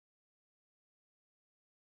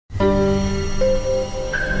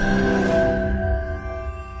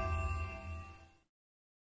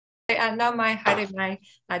nā mai haere mai,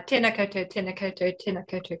 tēnā koutou, tēnā koutou, tēnā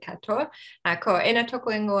koutou katoa. Ko ena toko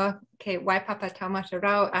ingoa ke waipapa taumata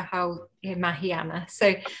rau a hau he mahi ana.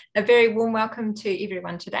 So a very warm welcome to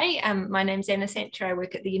everyone today. My name's Anna Sancho. I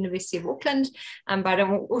work at the University of Auckland, but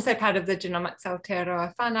I'm also part of the Genomics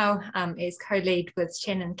Aotearoa whānau as co-lead with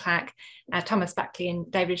Shannon Clark, Thomas Buckley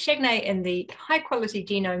and David Shagney in the High Quality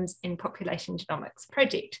Genomes in Population Genomics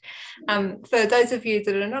project. For those of you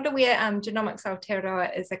that are not aware, Genomics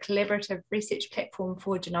Aotearoa is a collaborative research platform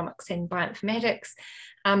for genomics and bioinformatics.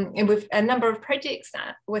 And with a number of projects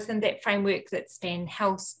within that framework that span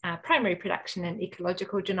health, primary production and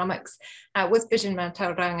ecological genomics, with Vision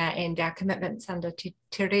Mātauranga and our commitments under Te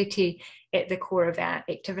Reti at the core of our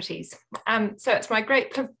activities. So it's my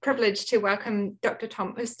great privilege to welcome Dr.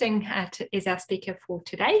 Tom Oosting as our speaker for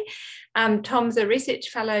today. Tom's a research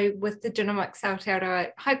fellow with the Genomics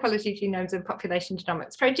Aotearoa High Quality Genomes and Population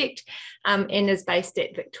Genomics project and is based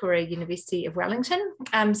at Victoria University of Wellington.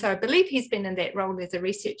 So I believe he's been in that role as a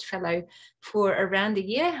research fellow for around a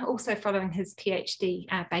year, also following his PhD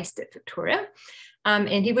based at Victoria.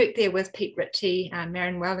 And he worked there with Pete Ritchie,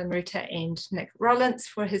 Maren Wellenruter and Nick Rollins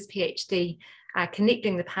for his PhD,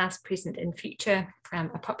 connecting the past, present and future,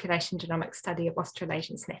 a population genomics study of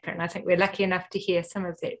Australasian snapper. And I think we're lucky enough to hear some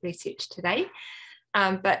of that research today.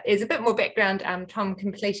 But as a bit more background, Tom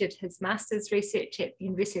completed his master's research at the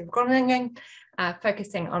University of Groningen,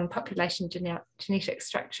 focusing on population genetic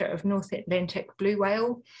structure of North Atlantic blue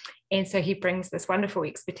whale. And so he brings this wonderful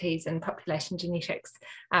expertise in population genetics,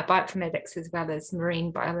 bioinformatics, as well as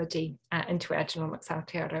marine biology into our Genomics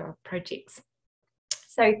Aotearoa projects.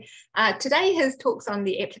 So today his talk's on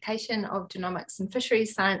the application of genomics and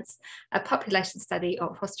fisheries science, a population study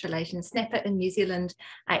of Australasian snapper in New Zealand,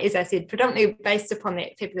 as I said, predominantly based upon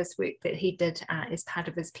that fabulous work that he did as part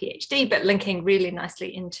of his PhD, but linking really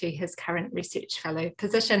nicely into his current research fellow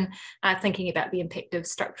position, thinking about the impact of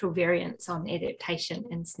structural variants on adaptation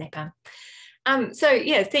in snapper. So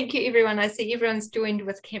yeah, thank you everyone. I see everyone's joined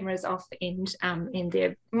with cameras off and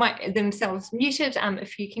they're themselves muted.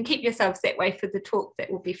 If you can keep yourselves that way for the talk,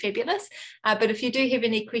 that will be fabulous. But if you do have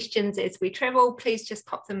any questions as we travel, please just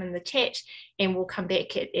pop them in the chat and we'll come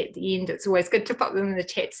back at the end. It's always good to pop them in the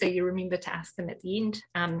chat so you remember to ask them at the end.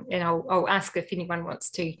 And I'll ask if anyone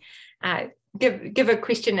wants to give a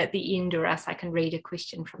question at the end, or else I can read a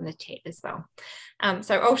question from the chat as well.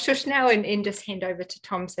 So I'll shush now and just hand over to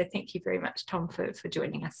Tom. So thank you very much, Tom, for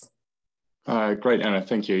joining us. Great, Anna,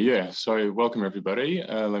 thank you. Yeah, so welcome everybody.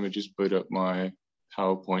 Let me just boot up my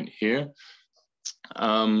PowerPoint here.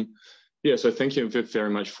 Yeah, so thank you very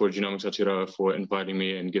much for Genomics Aotearoa for inviting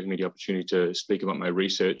me and giving me the opportunity to speak about my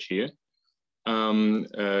research here.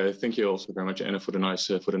 Thank you also very much, Anna, for the nice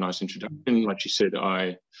introduction. Like you said,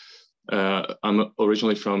 I'm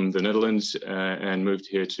originally from the Netherlands and moved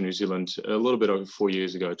here to New Zealand a little bit over 4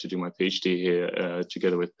 years ago to do my PhD here,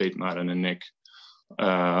 together with Pete, Martin, and Nick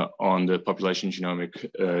on the population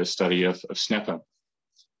genomic study of snapper.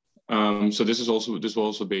 So this will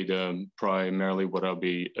also be primarily what I'll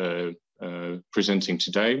be presenting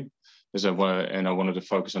today, and I wanted to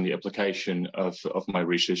focus on the application of my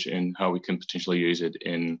research and how we can potentially use it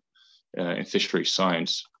in fisheries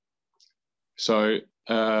science. So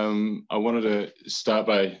I wanted to start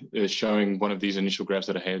by showing one of these initial graphs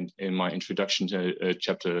that I had in my introduction to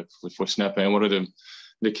chapter for snapper. And one of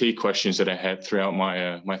the key questions that I had throughout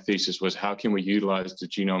my thesis was, how can we utilize the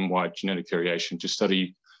genome-wide genetic variation to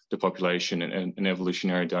study the population and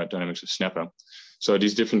evolutionary dynamics of snapper? So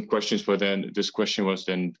these different questions this question was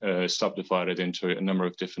then subdivided into a number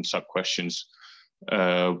of different sub-questions.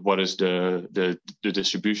 What is the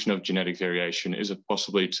distribution of genetic variation? Is it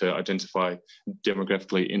possibly to identify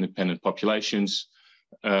demographically independent populations?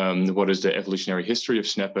 What is the evolutionary history of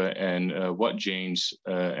snapper, and what genes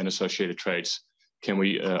and associated traits can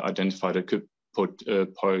we identify that could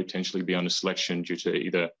potentially be under selection due to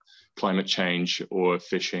either climate change or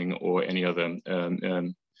fishing or any other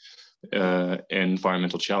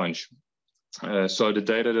environmental challenge? So the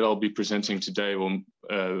data that I'll be presenting today will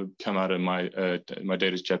come out of my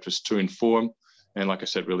data chapters 2 and 4, and like I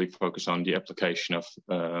said, really focus on the application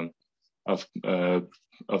of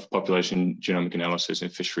population genomic analysis in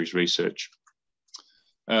fisheries research.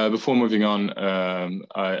 Before moving on,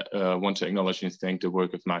 I want to acknowledge and thank the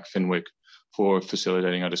work of Mark Finwick for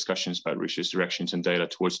facilitating our discussions about research directions and data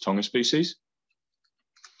towards Tonga species.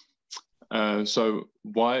 So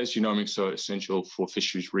why is genomics so essential for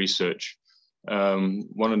fisheries research?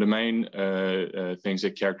 One of the main things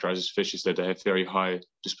that characterizes fish is that they have very high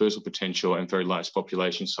dispersal potential and very large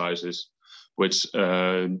population sizes, which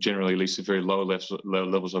generally leads to very low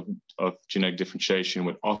levels of genetic differentiation,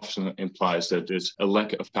 which often implies that there's a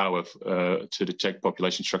lack of power to detect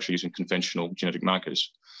population structure using conventional genetic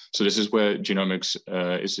markers. So this is where genomics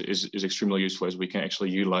is extremely useful, as we can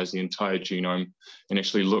actually utilize the entire genome and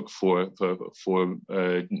actually look for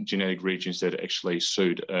genetic regions that actually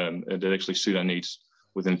suit our needs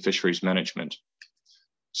within fisheries management.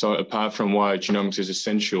 So apart from why genomics is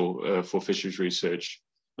essential for fisheries research,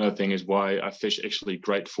 another thing is why are fish actually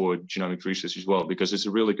great for genomic research as well, because it's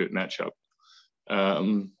a really good matchup.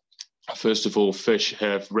 First of all, fish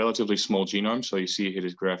have relatively small genomes. So you see here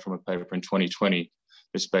this graph from a paper in 2020.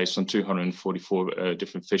 It's based on 244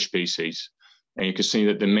 different fish species. And you can see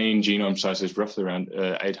that the mean genome size is roughly around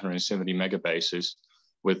 870 megabases,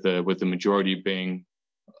 with the majority being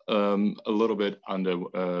a little bit under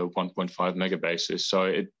 1.5 megabases.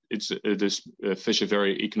 So fish are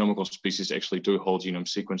very economical species, actually do whole genome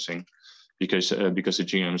sequencing because the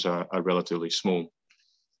genomes are relatively small.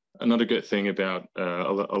 Another good thing about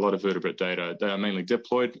a lot of vertebrate data, they are mainly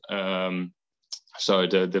diploid, so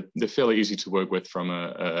they're fairly easy to work with from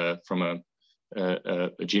a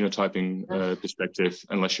genotyping perspective,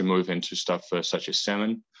 unless you move into stuff such as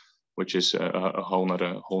salmon, which is a whole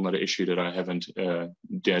nother issue that I haven't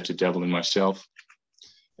dared to dabble in myself.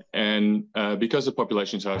 And because the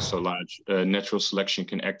populations are so large, natural selection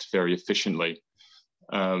can act very efficiently.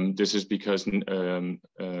 This is because random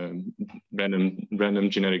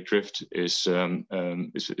genetic drift is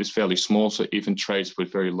fairly small, so even traits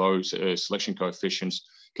with very low selection coefficients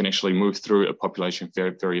can actually move through a population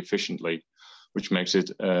very, very efficiently, which makes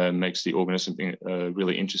the organism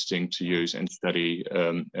really interesting to use and study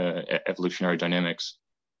evolutionary dynamics.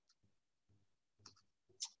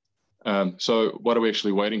 So what are we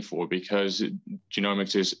actually waiting for? Because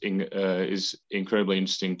genomics is incredibly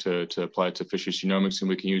interesting to apply to fisheries genomics, and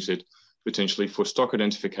we can use it potentially for stock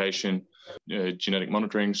identification, genetic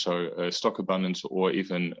monitoring, so stock abundance, or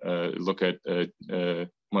even look at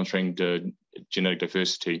monitoring the genetic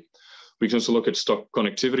diversity. We can also look at stock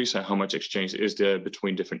connectivity, so how much exchange is there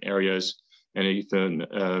between different areas, and even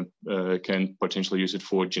can potentially use it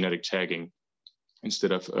for genetic tagging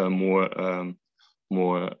instead of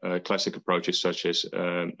more classic approaches such as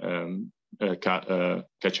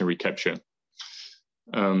catch and recapture,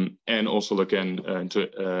 and also look into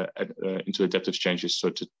adaptive changes,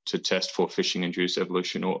 so to test for fishing-induced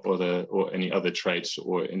evolution or any other traits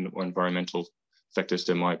or environmental factors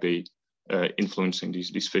that might be influencing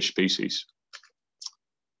these fish species.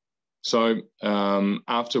 So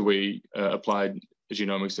after we applied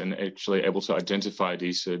genomics and actually able to identify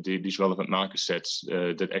these relevant marker sets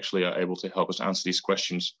that actually are able to help us answer these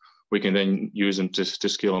questions, we can then use them to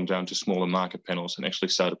scale them down to smaller marker panels and actually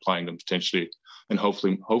start applying them potentially, and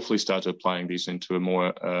hopefully start applying these into a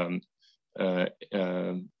more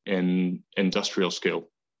industrial scale.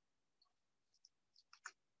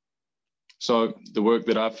 So the work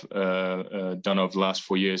that I've done over the last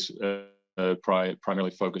 4 years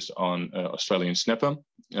primarily focused on Australian snapper.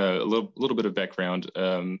 A little bit of background.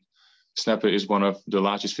 Snapper is one of the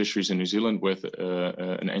largest fisheries in New Zealand, with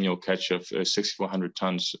an annual catch of 6,400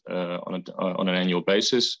 tonnes on an annual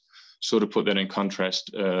basis. So to put that in contrast,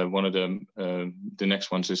 one of the next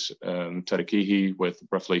ones is Tarakihi, with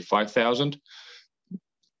roughly 5,000.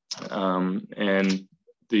 And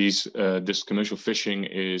this commercial fishing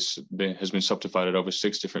has been subdivided over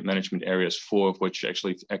 6 different management areas, 4 of which are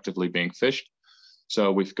actually actively being fished.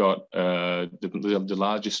 So we've got the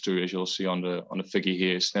largest 2, as you'll see on the figure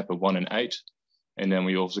here, snapper 1 and 8, and then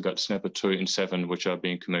we also got snapper 2 and 7, which are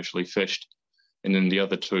being commercially fished, and then the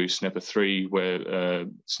other 2, snapper 3, where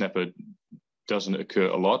snapper doesn't occur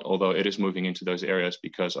a lot, although it is moving into those areas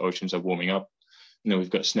because oceans are warming up. And then we've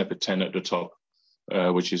got snapper 10 at the top,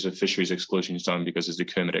 which is a fisheries exclusion zone because it's the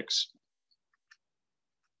Kermitics.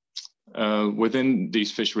 Within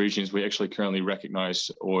these fish regions, we actually currently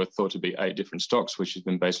recognize or thought to be 8 different stocks, which has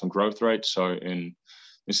been based on growth rate. So in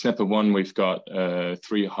snapper 1, we've got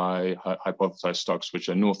 3 high hypothesized stocks, which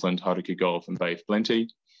are Northland, Hauraki Gulf, and Bay of Plenty.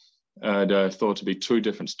 There are thought to be 2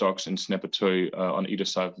 different stocks in snapper 2 on either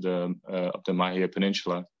side of the Mahia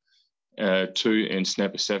Peninsula. 2 in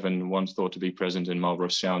snapper 7, one's thought to be present in Marlborough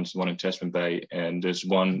Sounds, 1 in Tasman Bay, and there's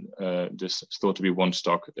thought to be 1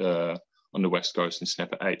 stock on the west coast in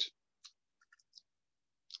snapper 8.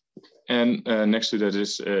 And next to that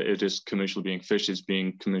it is commercially being fished. It's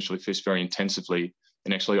being commercially fished very intensively,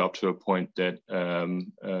 and actually up to a point that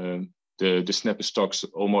the snapper stocks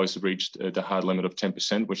almost reached the hard limit of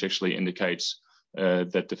 10%, which actually indicates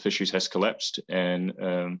that the fisheries has collapsed, and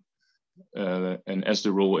and as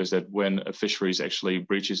the rule is that when a fisheries actually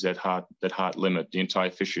breaches that hard limit, the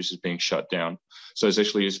entire fisheries is being shut down. So it's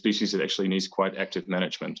actually a species that actually needs quite active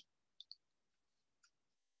management.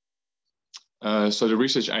 So the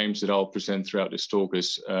research aims that I'll present throughout this talk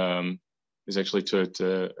is actually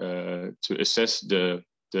to assess the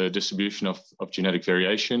distribution of genetic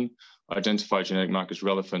variation, identify genetic markers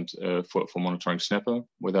relevant for monitoring snapper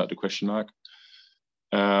without the question mark,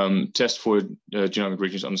 test for genomic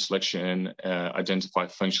regions under selection, and identify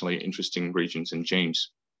functionally interesting regions and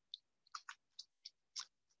genes.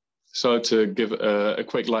 So to give a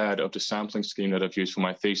quick layout of the sampling scheme that I've used for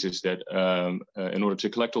my thesis, that in order to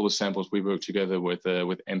collect all the samples, we work together with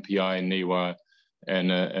MPI, NIWA,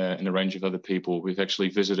 and a range of other people. We've actually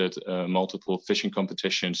visited multiple fishing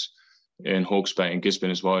competitions in Hawke's Bay and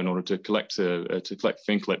Gisborne as well in order to collect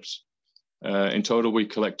fin clips. In total, we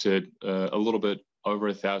collected a little bit over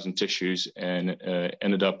 1,000 tissues and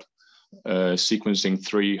ended up sequencing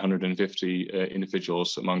 350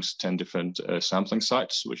 individuals amongst 10 different sampling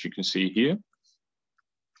sites, which you can see here.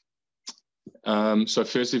 So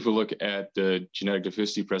first, if we look at the genetic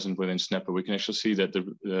diversity present within snapper, we can actually see that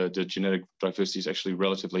the genetic diversity is actually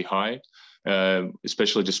relatively high,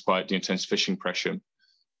 especially despite the intense fishing pressure.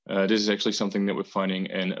 This is actually something that we're finding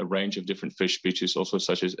in a range of different fish species, also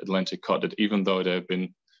such as Atlantic cod, that even though they've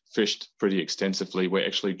been fished pretty extensively, we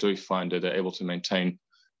actually do find that they're able to maintain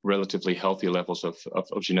relatively healthy levels of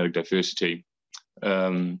genetic diversity.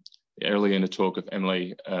 Earlier in the talk of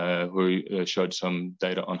Emily, who showed some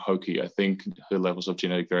data on hoki, I think her levels of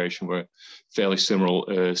genetic variation were fairly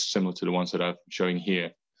similar to the ones that I'm showing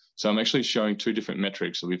here. So I'm actually showing two different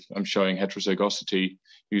metrics. So I'm showing heterozygosity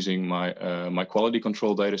using my quality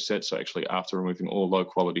control data set, so actually after removing all low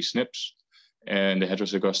quality SNPs, and the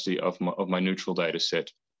heterozygosity of my neutral data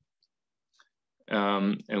set.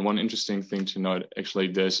 And one interesting thing to note, actually,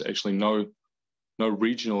 there's actually no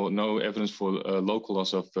evidence for local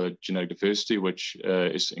loss of genetic diversity, which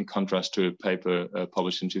is in contrast to a paper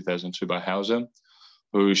published in 2002 by Hauser,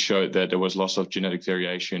 who showed that there was loss of genetic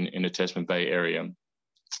variation in the Tasman Bay area.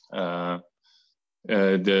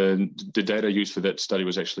 The data used for that study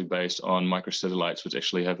was actually based on microsatellites, which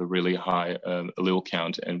actually have a really high allele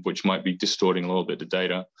count and which might be distorting a little bit the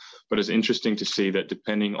data. But it's interesting to see that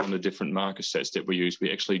depending on the different marker sets that we use, we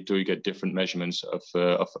actually do get different measurements of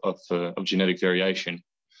genetic variation.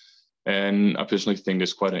 And I personally think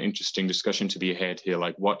there's quite an interesting discussion to be had here,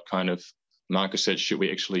 like what kind of marker sets should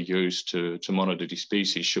we actually use to monitor these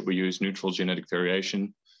species? Should we use neutral genetic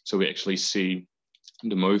variation so we actually see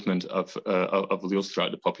the movement of alleles throughout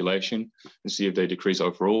the population and see if they decrease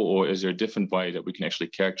overall, or is there a different way that we can actually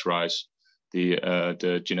characterize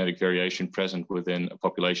the genetic variation present within a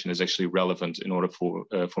population is actually relevant in order for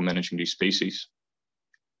managing these species?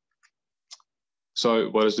 So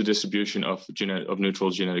what is the distribution of neutral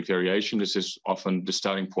genetic variation? This is often the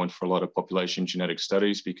starting point for a lot of population genetic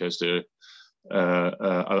studies because there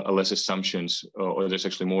are less assumptions, or there's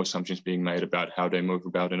actually more assumptions being made about how they move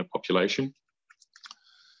about in a population.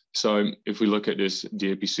 So if we look at this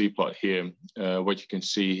DAPC plot here, what you can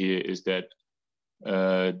see here is that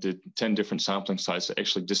the 10 different sampling sites are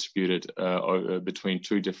actually distributed between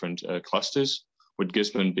two different clusters, with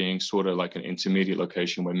Gisborne being sort of like an intermediate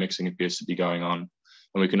location where mixing appears to be going on.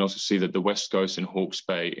 And we can also see that the West Coast and Hawke's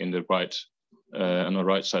Bay in the right, on the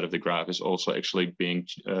right side of the graph is also actually being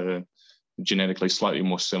genetically slightly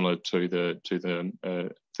more similar to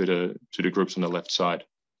the groups on the left side.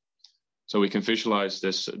 So we can visualize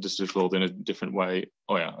this result in a different way.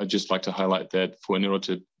 Oh yeah, I'd just like to highlight that in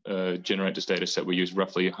order to generate this data set, we use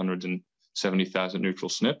roughly 170,000 neutral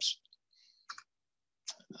SNPs.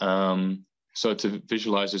 So to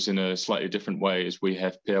visualize this in a slightly different way is we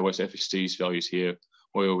have pairwise FST's values here,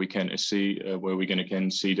 where we can see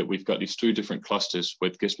that we've got these two different clusters,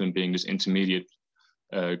 with Gisborne being this intermediate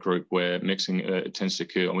group where mixing tends to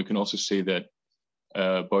occur. And we can also see that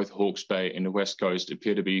both Hawke's Bay and the West Coast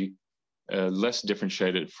appear to be less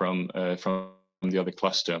differentiated from the other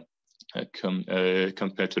cluster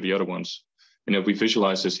compared to the other ones. And if we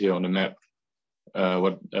visualize this here on the map,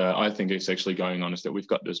 what I think is actually going on is that we've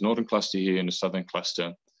got this northern cluster here and the southern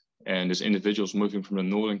cluster, and there's individuals moving from the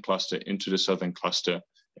northern cluster into the southern cluster.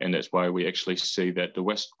 And that's why we actually see that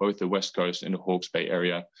both the West Coast and the Hawke's Bay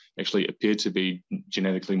area actually appear to be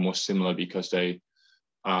genetically more similar, because they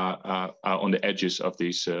are on the edges of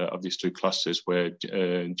these two clusters, where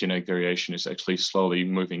genetic variation is actually slowly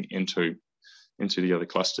moving into the other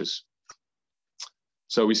clusters.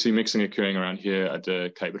 So we see mixing occurring around here at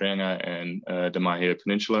the Cape Herenga and the Mahia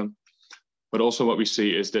Peninsula. But also what we see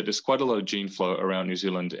is that there's quite a lot of gene flow around New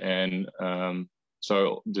Zealand, and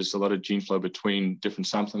So there's a lot of gene flow between different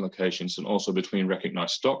sampling locations and also between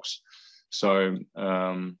recognized stocks. So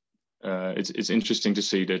it's interesting to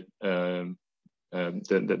see that,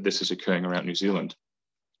 that this is occurring around New Zealand.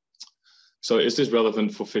 So is this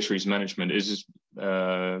relevant for fisheries management? It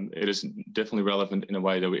is definitely relevant in a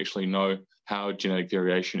way that we actually know how genetic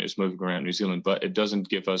variation is moving around New Zealand, but it doesn't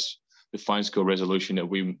give us the fine scale resolution that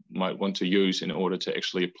we might want to use in order to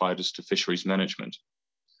actually apply this to fisheries management.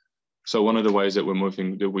 So one of the ways that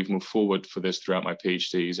we've moved forward for this throughout my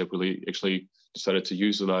PhD is that we actually decided to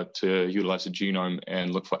utilize the genome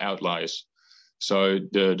and look for outliers. So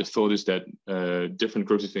the thought is that different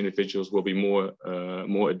groups of individuals will be more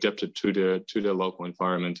adapted to their local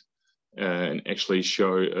environment and actually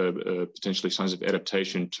show potentially signs of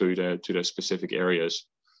adaptation to their specific areas.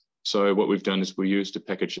 So what we've done is we used the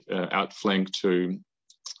package outflank to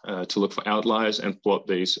look for outliers and plot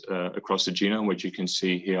these across the genome, which you can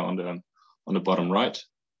see here on the bottom right.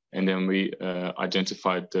 And then we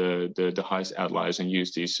identified the highest outliers and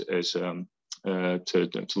used these as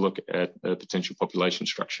to look at a potential population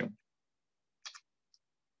structure.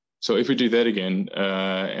 So if we do that again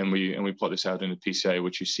and we plot this out in a PCA,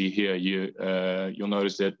 which you see here, you'll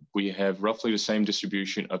notice that we have roughly the same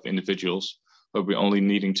distribution of individuals, but we're only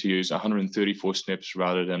needing to use 134 SNPs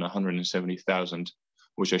rather than 170,000,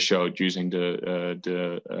 which I showed using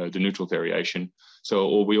the neutral variation.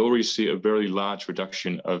 So we already see a very large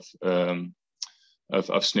reduction of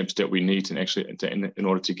SNPs that we need in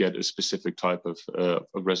order to get a specific type of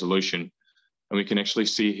resolution. And we can actually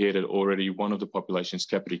see here that already one of the populations,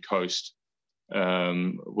 Kapiti Coast,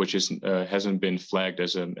 which hasn't been flagged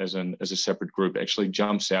as a separate group, actually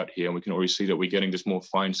jumps out here. And we can already see that we're getting this more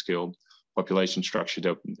fine-scaled population structure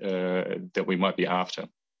that we might be after.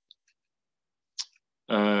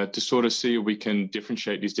 To sort of see if we can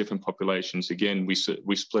differentiate these different populations, again, we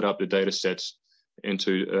split up the data sets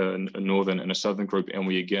into a northern and a southern group, and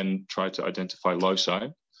we again try to identify loci.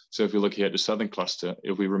 So if we look here at the southern cluster,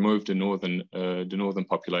 if we remove the northern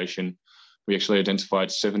population, we actually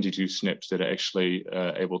identified 72 SNPs that are actually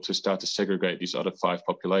able to start to segregate these other 5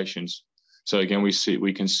 populations. So again,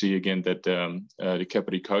 we can see again that the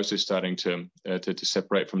Kapiti Coast is starting to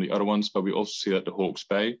separate from the other ones, but we also see that the Hawke's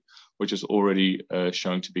Bay, which is already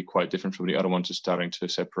shown to be quite different from the other ones, is starting to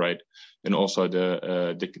separate, and also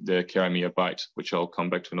the Karamea Bight, which I'll come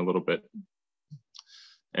back to in a little bit.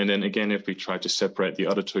 And then again, if we try to separate the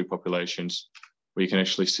other 2 populations, we can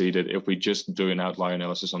actually see that if we just do an outlier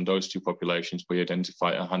analysis on those 2 populations, we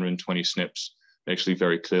identify 120 SNPs, actually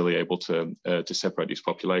very clearly able to separate these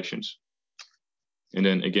populations. And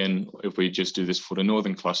then again, if we just do this for the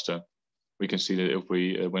northern cluster, we can see that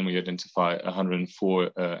if when we identify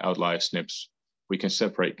 104 outlier SNPs, we can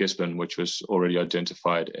separate Gisborne, which was already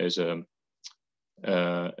identified as a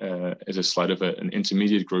slight of an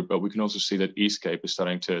intermediate group, but we can also see that East Cape is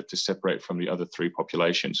starting to separate from the other 3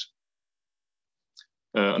 populations.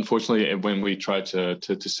 Unfortunately, when we tried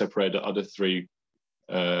to separate the other 3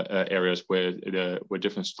 areas where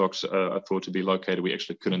different stocks are thought to be located, we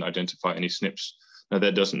actually couldn't identify any SNPs. Now,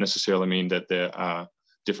 that doesn't necessarily mean that there are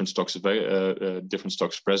different stocks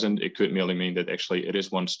present. It could merely mean that actually it is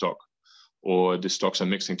one stock, or the stocks are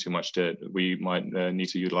mixing too much that we might need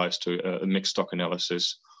to utilize a mixed stock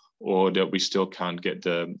analysis, or that we still can't get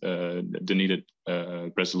the needed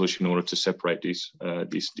resolution in order to separate these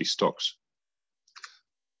stocks.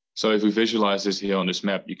 So if we visualize this here on this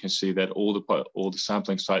map, you can see that all the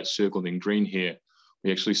sampling sites circled in green here,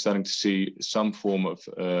 we're actually starting to see some form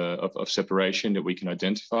of separation that we can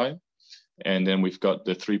identify. And then we've got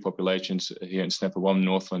the 3 populations here in Snapper 1,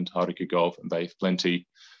 Northland, Hauraki Gulf, and Bay of Plenty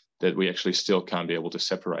that we actually still can't be able to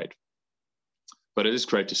separate. But it is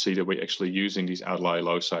great to see that we're actually using these outlier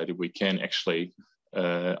loci, that we can actually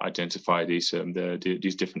identify these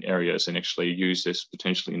different areas and actually use this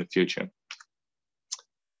potentially in the future.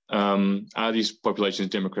 Are these populations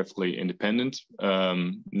demographically independent?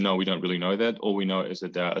 No, we don't really know that. All we know is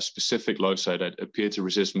that there are specific loci that appear to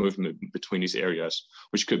resist movement between these areas,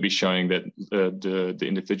 which could be showing that the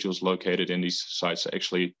individuals located in these sites are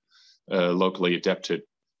actually locally adapted.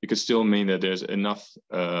 It could still mean that there's enough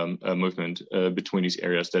movement between these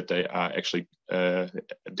areas that they are actually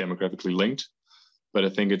demographically linked. But I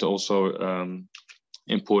think it's also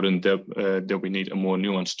important that we need a more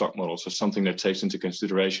nuanced stock model, so something that takes into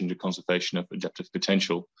consideration the conservation of adaptive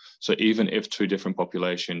potential. So even if 2 different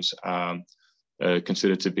populations are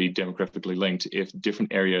considered to be demographically linked, if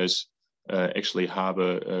different areas actually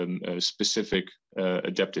harbor a specific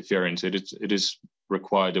adaptive variance, it is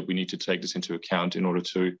required that we need to take this into account in order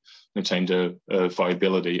to maintain the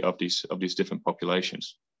viability of these different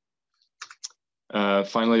populations.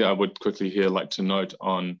 Finally, I would quickly here like to note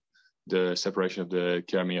on the separation of the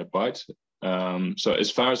Herenga bite. So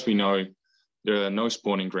as far as we know, there are no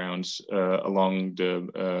spawning grounds along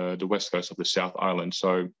the west coast of the South Island.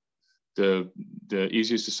 So the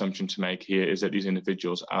easiest assumption to make here is that these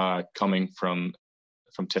individuals are coming from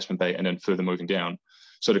Tasman Bay and then further moving down.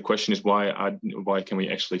 So the question is, why can we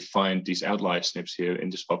actually find these outlier SNPs here in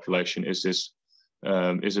this population? Is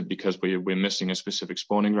it because we're missing a specific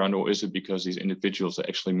spawning ground, or is it because these individuals are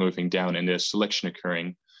actually moving down and there's selection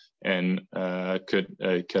occurring? And could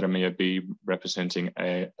Herenga be representing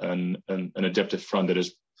an adaptive front that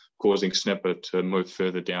is causing snapper to move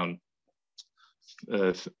further down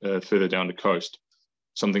the coast?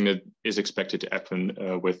 Something that is expected to happen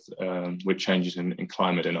with changes in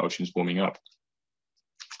climate and oceans warming up.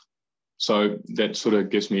 So that sort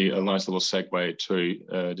of gives me a nice little segue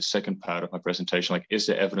to the second part of my presentation. Like, is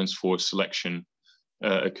there evidence for selection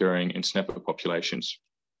occurring in snapper populations?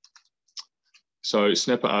 So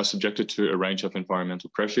snapper are subjected to a range of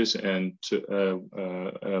environmental pressures, and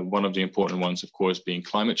one of the important ones, of course, being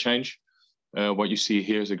climate change. What you see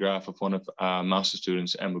here is a graph of one of our master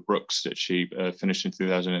students, Amber Brooks, that she finished in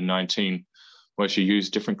 2019, where she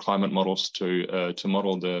used different climate models to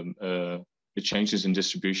model the changes in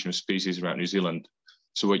distribution of species around New Zealand.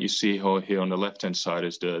 So what you see here on the left-hand side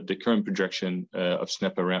is the current projection of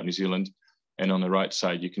snapper around New Zealand. And on the right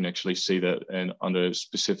side, you can actually see that, and under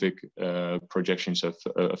specific projections of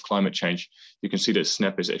climate change, you can see that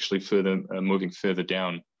snapper is actually moving further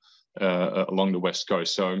down along the west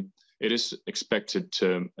coast. So it is expected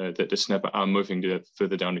that the snapper are moving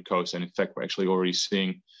further down the coast. And in fact, we're actually already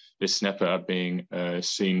seeing the snapper are being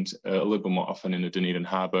seen a little bit more often in the Dunedin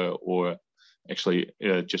Harbour, or actually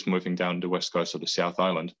just moving down the west coast of the South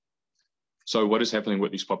Island. So what is happening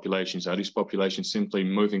with these populations? Are these populations simply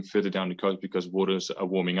moving further down the coast because waters are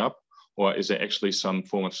warming up? Or is there actually some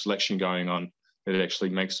form of selection going on that actually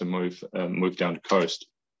makes them move down the coast?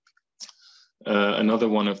 Another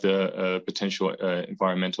one of the potential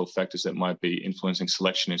environmental factors that might be influencing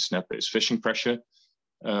selection in snapper is fishing pressure.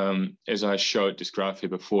 As I showed this graph here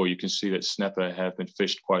before, you can see that snapper have been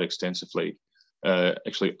fished quite extensively,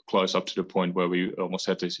 actually close up to the point where we almost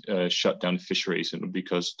had to shut down the fisheries, and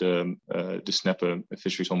because the snapper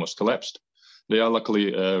fisheries almost collapsed. They are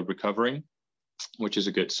luckily recovering, which is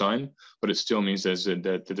a good sign, but it still means there's a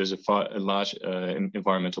large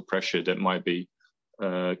environmental pressure that might be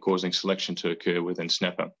causing selection to occur within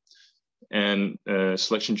snapper. And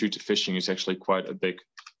selection due to fishing is actually quite a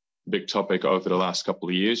big topic over the last couple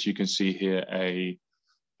of years. You can see here a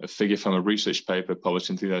figure from a research paper published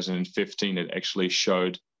in 2015 that actually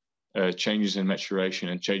showed changes in maturation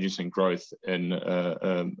and changes in growth in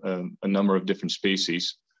a number of different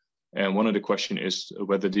species. And one of the questions is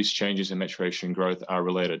whether these changes in maturation and growth are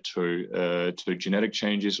related to genetic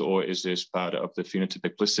changes, or is this part of the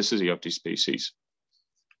phenotypic plasticity of these species?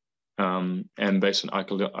 And based on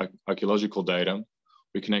archaeological data,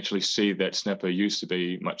 we can actually see that snapper used to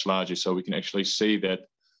be much larger. So we can actually see that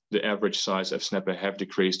the average size of snapper have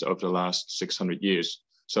decreased over the last 600 years.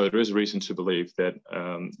 So there is reason to believe that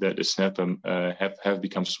that the snapper have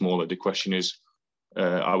become smaller. The question is,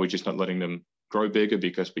 are we just not letting them grow bigger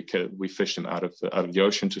because we fish them out of the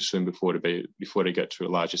ocean too soon before they get to a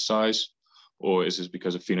larger size, or is this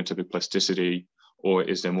because of phenotypic plasticity, or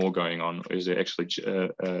is there more going on? Is there actually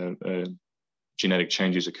genetic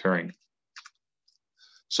changes occurring?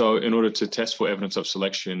 So in order to test for evidence of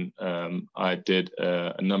selection, I did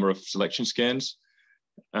a number of selection scans.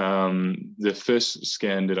 The first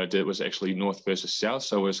scan that I did was actually north versus south.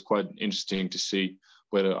 So it was quite interesting to see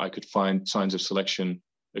whether I could find signs of selection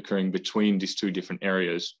occurring between these two different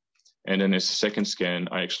areas. And then as a second scan,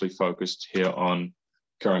 I actually focused here on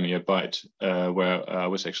Herenga bite, where it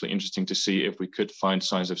was actually interesting to see if we could find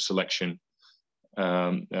signs of selection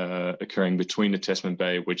occurring between the Tasman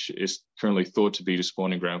Bay, which is currently thought to be the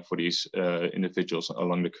spawning ground for these individuals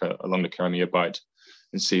along the Herenga bite,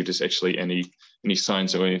 and see if there's actually any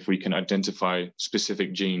signs, or if we can identify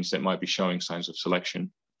specific genes that might be showing signs of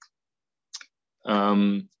selection.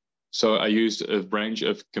 So I used a range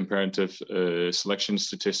of comparative selection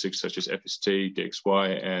statistics such as FST,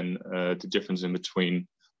 DXY, and the difference in between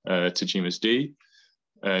to GMSD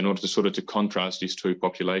in order to sort of contrast these two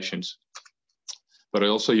populations. But I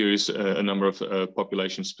also use a number of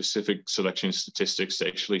population-specific selection statistics to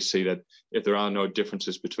actually see that if there are no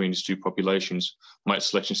differences between these two populations, might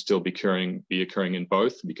selection still be occurring in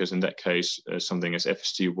both, because in that case, something as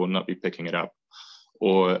FST will not be picking it up.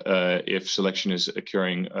 Or if selection is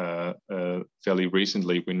occurring fairly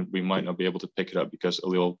recently, we might not be able to pick it up because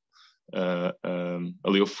allele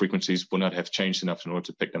frequencies will not have changed enough in order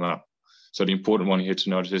to pick them up. So the important one here to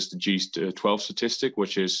note is the G12 statistic,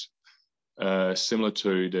 which is similar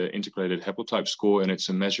to the integrated haplotype score, and it's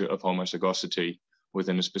a measure of homozygosity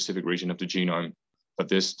within a specific region of the genome. But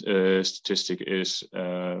this statistic is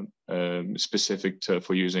specific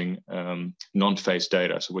for using non-phase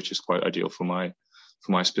data, so which is quite ideal for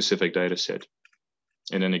my specific data set.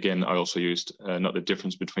 And then again, I also used not the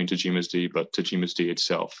difference between T-GMSD, but T-GMSD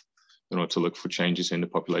itself in order to look for changes in the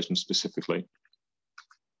population specifically.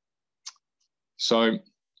 So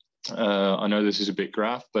I know this is a big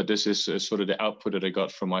graph, but this is sort of the output that I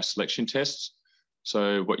got from my selection tests.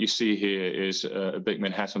 So what you see here is a big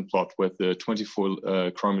Manhattan plot with the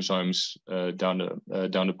 24 chromosomes down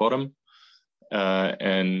the bottom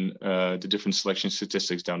and the different selection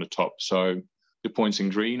statistics down the top. So the points in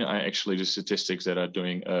green are actually the statistics that are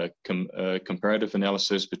doing a comparative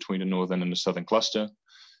analysis between the northern and the southern cluster.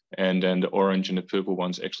 And then the orange and the purple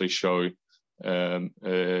ones actually show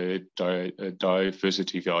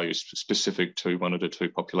diversity values specific to one of the two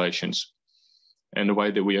populations. And the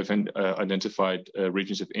way that we have identified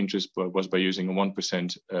regions of interest was by using a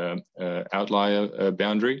 1% outlier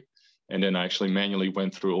boundary. And then I actually manually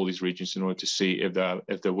went through all these regions in order to see if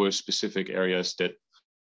there were specific areas that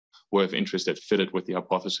were of interest that fitted with the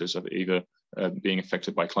hypothesis of either being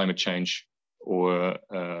affected by climate change or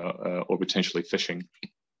potentially fishing.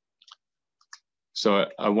 So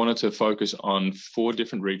I wanted to focus on 4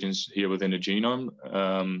 different regions here within the genome,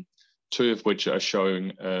 2 of which are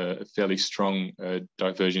showing a fairly strong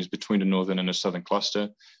divergence between the northern and the southern cluster,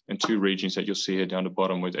 and 2 regions that you'll see here down the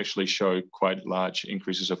bottom which actually show quite large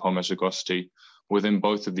increases of homozygosity within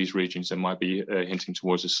both of these regions that might be hinting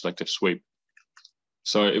towards a selective sweep.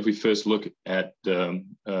 So if we first look at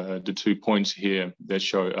the 2 points here that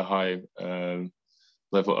show a high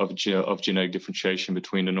level of genetic differentiation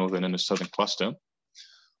between the northern and the southern cluster,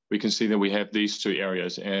 we can see that we have these 2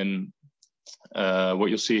 areas. And what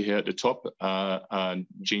you'll see here at the top are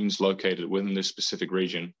genes located within this specific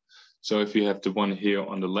region. So if you have the one here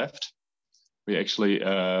on the left, we actually,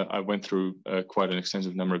 I went through quite an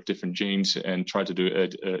extensive number of different genes and tried to do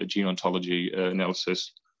a gene ontology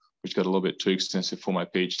analysis, which got a little bit too extensive for my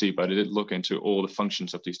PhD, but I did look into all the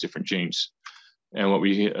functions of these different genes. And what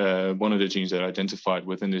one of the genes that I identified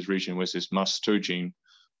within this region was this MUS2 gene,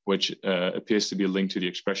 which appears to be linked to the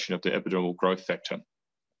expression of the epidermal growth factor.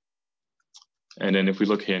 And then if we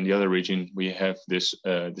look here in the other region, we have this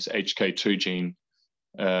HK2 gene,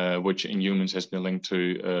 which in humans has been linked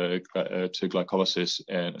to glycolysis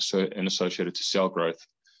and associated to cell growth.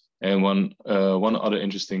 And one other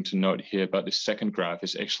interesting to note here about this second graph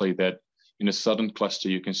is actually that in the southern cluster,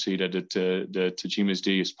 you can see that the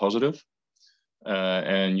T-GMSD is positive.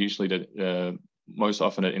 And usually that most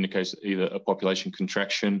often it indicates either a population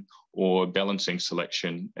contraction or balancing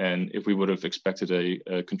selection. And if we would have expected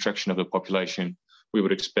a contraction of the population, we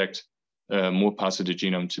would expect more parts of the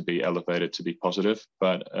genome to be elevated to be positive.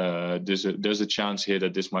 But there's a chance here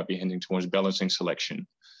that this might be hinting towards balancing selection.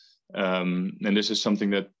 And this is something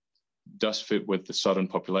that does fit with the southern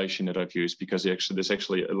population that I've used, because there's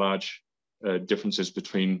actually a large differences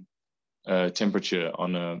between temperature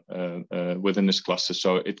on within this cluster.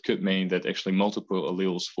 So it could mean that actually multiple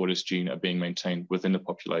alleles for this gene are being maintained within the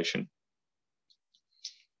population.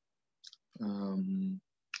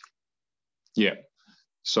 Yeah.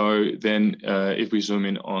 So then if we zoom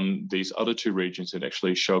in on these other 2 regions that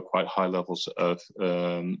actually show quite high levels of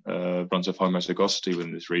runs of homozygosity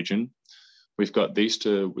within this region, we've got these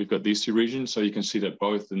two regions. So you can see that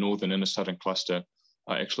both the northern and the southern cluster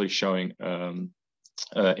are actually showing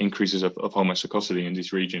increases of homozygosity in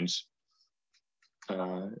these regions.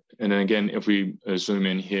 And then again, if we zoom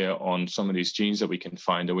in here on some of these genes that we can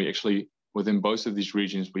find, and we actually, within both of these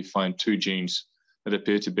regions, we find 2 genes that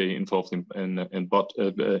appear to be involved in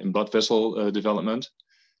blood vessel development.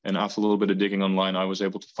 And after a little bit of digging online, I was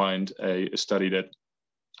able to find a study that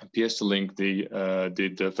appears to link the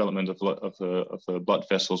development of blood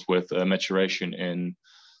vessels with maturation in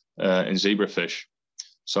zebrafish.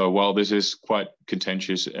 So while this is quite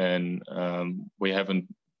contentious and we haven't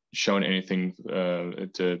shown anything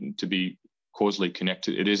to be causally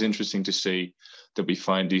connected, it is interesting to see that we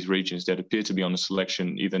find these regions that appear to be on the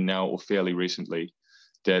selection either now or fairly recently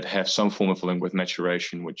that have some form of link with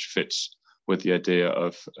maturation, which fits with the idea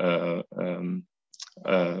of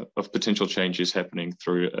potential changes happening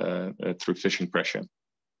through fishing pressure.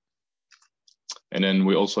 And then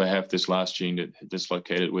we also have this last gene that's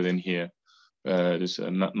located within here, this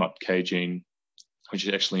MUTK gene, which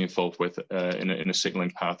is actually involved with in a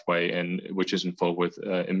signaling pathway, and which is involved with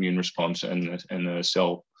immune response and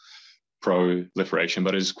cell proliferation,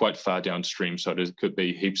 but it's quite far downstream. So there could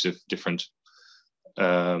be heaps of different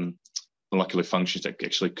molecular functions that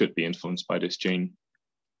actually could be influenced by this gene.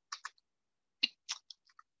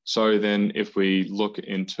 So then if we look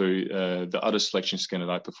into the other selection scan that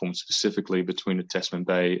I performed specifically between the Tasman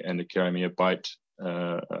Bay and the Karamea Bight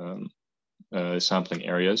sampling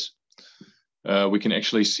areas, we can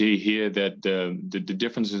actually see here that the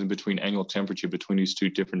differences in between annual temperature between these two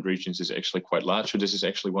different regions is actually quite large. So this is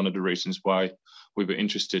actually one of the reasons why we were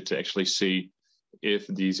interested to actually see if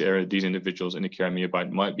these individuals in the Karamea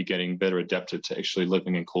Bight might be getting better adapted to actually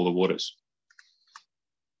living in colder waters.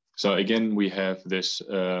 So again, we have this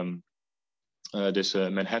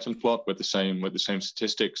Manhattan plot with the same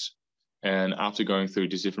statistics, and after going through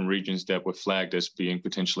these different regions that were flagged as being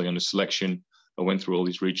potentially under selection, I went through all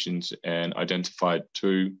these regions and identified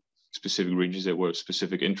 2 specific regions that were of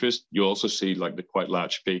specific interest. You also see like the quite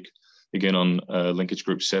large peak again on linkage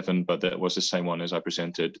group 7, but that was the same one as I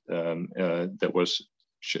presented that was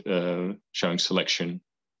showing selection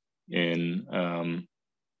in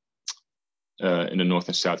the north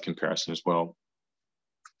and south comparison as well.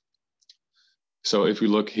 So if we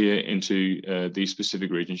look here into these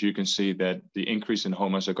specific regions, you can see that the increase in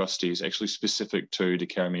homozygosity is actually specific to the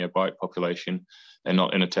Karamea Bight population and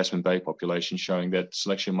not in a Tasman Bay population, showing that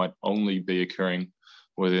selection might only be occurring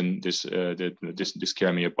within this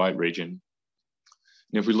Karamea Bight region.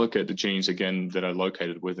 And if we look at the genes again that are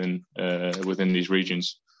located within these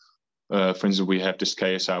regions, for instance, we have this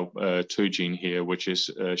KSL2 gene here, which is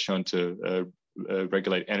shown to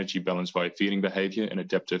regulate energy balance by feeding behavior and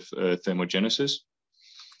adaptive thermogenesis.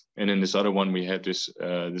 And in this other one, we have this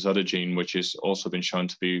other gene, which has also been shown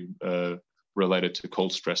to be related to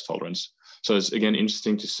cold stress tolerance. So it's again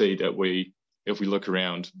interesting to see that if we look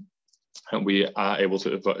around, we are able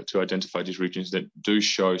to identify these regions that do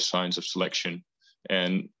show signs of selection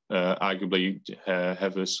and arguably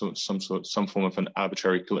have some form of an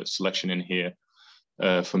arbitrary selection in here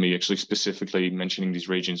for me, actually specifically mentioning these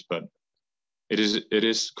regions, but it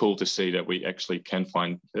is cool to see that we actually can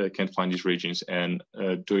find these regions and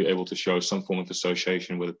do able to show some form of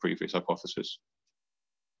association with a previous hypothesis.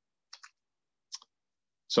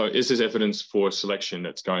 So is this evidence for selection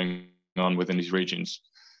that's going on within these regions?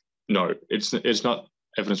 No, it's not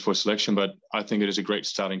evidence for selection, but I think it is a great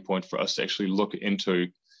starting point for us to actually look into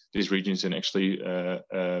these regions and actually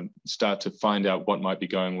start to find out what might be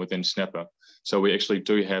going within snapper. So we actually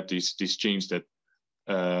do have these genes that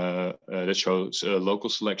shows local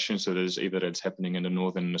selection. So there's either that's happening in the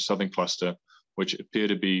northern and the southern cluster, which appear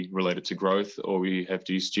to be related to growth, or we have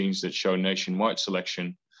these genes that show nationwide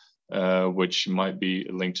selection, which might be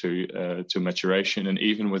linked to maturation. And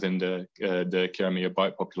even within the Karamea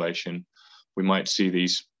Bight population, we might see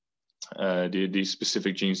these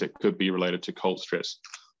specific genes that could be related to cold stress.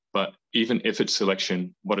 But even if it's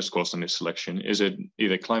selection, what is causing this selection? Is it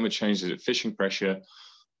either climate change, is it fishing pressure,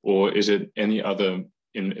 or is it any other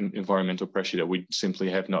environmental pressure that we simply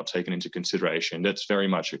have not taken into consideration? That's very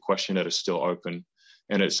much a question that is still open,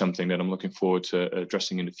 and it's something that I'm looking forward to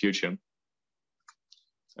addressing in the future.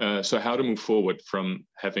 So how to move forward from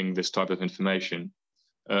having this type of information?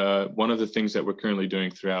 One of the things that we're currently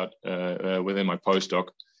doing throughout within my postdoc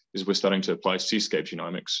is we're starting to apply seascape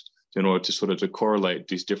genomics in order to sort of to correlate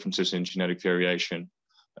these differences in genetic variation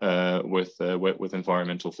with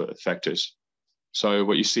environmental factors. So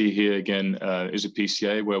what you see here again is a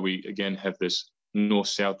PCA where we again have this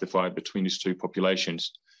north-south divide between these two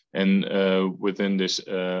populations. And within this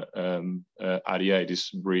RDA,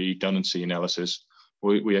 this redundancy analysis,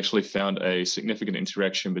 we actually found a significant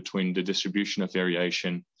interaction between the distribution of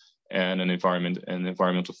variation and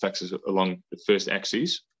environmental factors along the first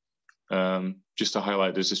axis. Just to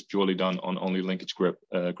highlight, this is purely done on only linkage group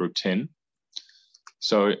 10.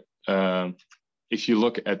 So if you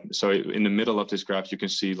look at, so in the middle of this graph, you can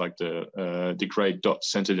see like the gray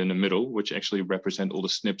dots centered in the middle, which actually represent all the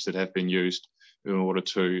SNPs that have been used in order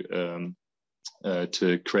to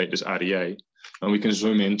create this RDA. And we can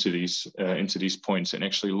zoom into these points and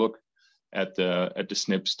actually look at the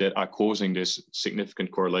SNPs that are causing this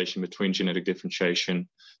significant correlation between genetic differentiation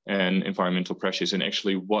and environmental pressures, and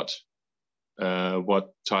actually what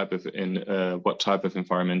type of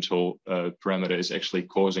environmental parameter is actually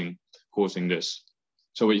causing this.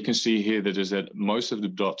 So what you can see here is that most of the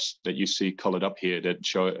dots that you see colored up here that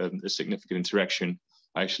show a significant interaction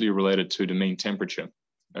are actually related to the mean temperature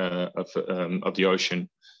of the ocean.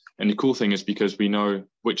 And the cool thing is, because we know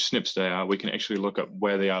which SNPs they are, we can actually look up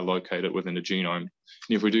where they are located within the genome. And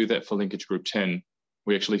if we do that for linkage group 10,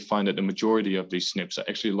 we actually find that the majority of these SNPs are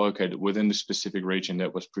actually located within the specific region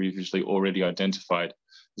that was previously already identified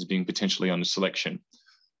as being potentially under selection.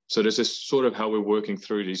 So this is sort of how we're working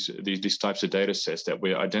through these types of data sets, that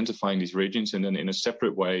we're identifying these regions and then in a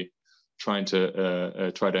separate way try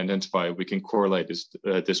to identify if we can correlate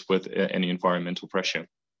this with any environmental pressure.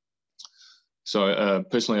 So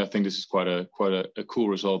personally, I think this is quite a cool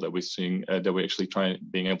result that we're seeing, that we're actually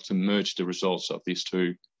being able to merge the results of these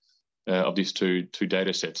two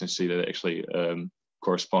data sets and see that they actually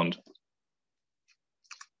correspond.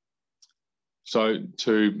 So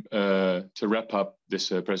to wrap up this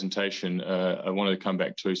presentation, I wanted to come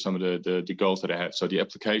back to some of the goals that I had. So the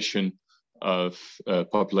application of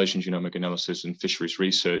population genomic analysis and fisheries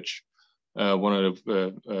research. One of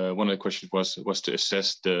the questions was to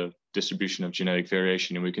assess the distribution of genetic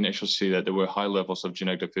variation, and we can actually see that there were high levels of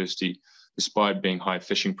genetic diversity despite being high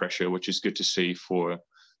fishing pressure, which is good to see for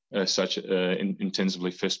such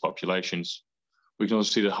intensively fished populations. We can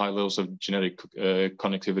also see that high levels of genetic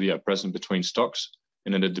connectivity are present between stocks,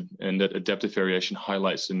 and that adaptive variation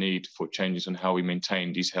highlights the need for changes in how we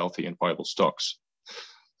maintain these healthy and viable stocks.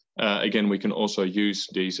 Again, we can also use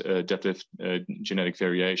these adaptive genetic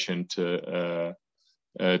variation to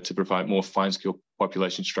provide more fine-scale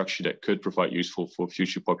population structure that could provide useful for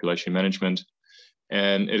future population management.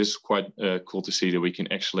 And it is quite cool to see that we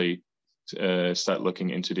can actually start looking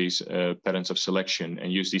into these patterns of selection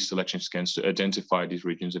and use these selection scans to identify these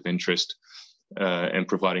regions of interest and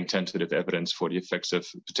providing tentative evidence for the effects of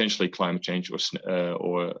potentially climate change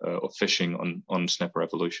or fishing on snapper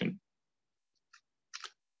evolution.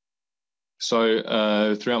 So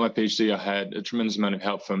throughout my PhD, I had a tremendous amount of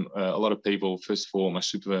help from a lot of people. First of all,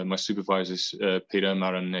 my supervisors, Peter,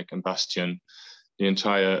 Maren, Nick, and Bastian, the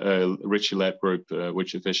entire Richie Lab group,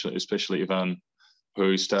 which especially Ivan,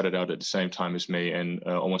 who started out at the same time as me and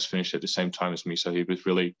almost finished at the same time as me. So he was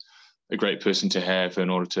really a great person to have in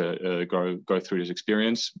order to go through this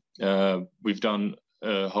experience. We've done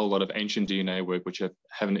a whole lot of ancient DNA work, which I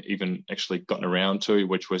haven't even actually gotten around to,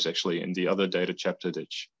 which was actually in the other data chapter,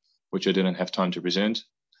 which I didn't have time to present.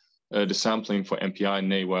 The sampling for MPI and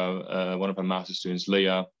NIWA, one of our master students,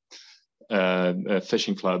 Leah,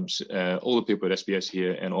 fishing clubs, all the people at SBS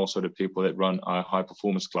here, and also the people that run our high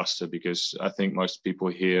performance cluster, because I think most people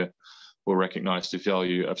here will recognize the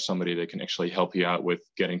value of somebody that can actually help you out with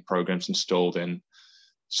getting programs installed. And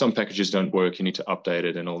some packages don't work, you need to update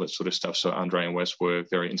it and all that sort of stuff. So Andre and Wes were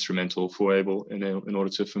very instrumental in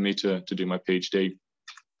order for me to do my PhD.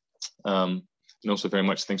 And also very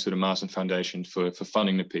much thanks to the Marsden Foundation for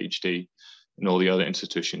funding the PhD and all the other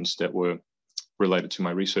institutions that were related to my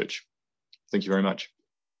research. Thank you very much.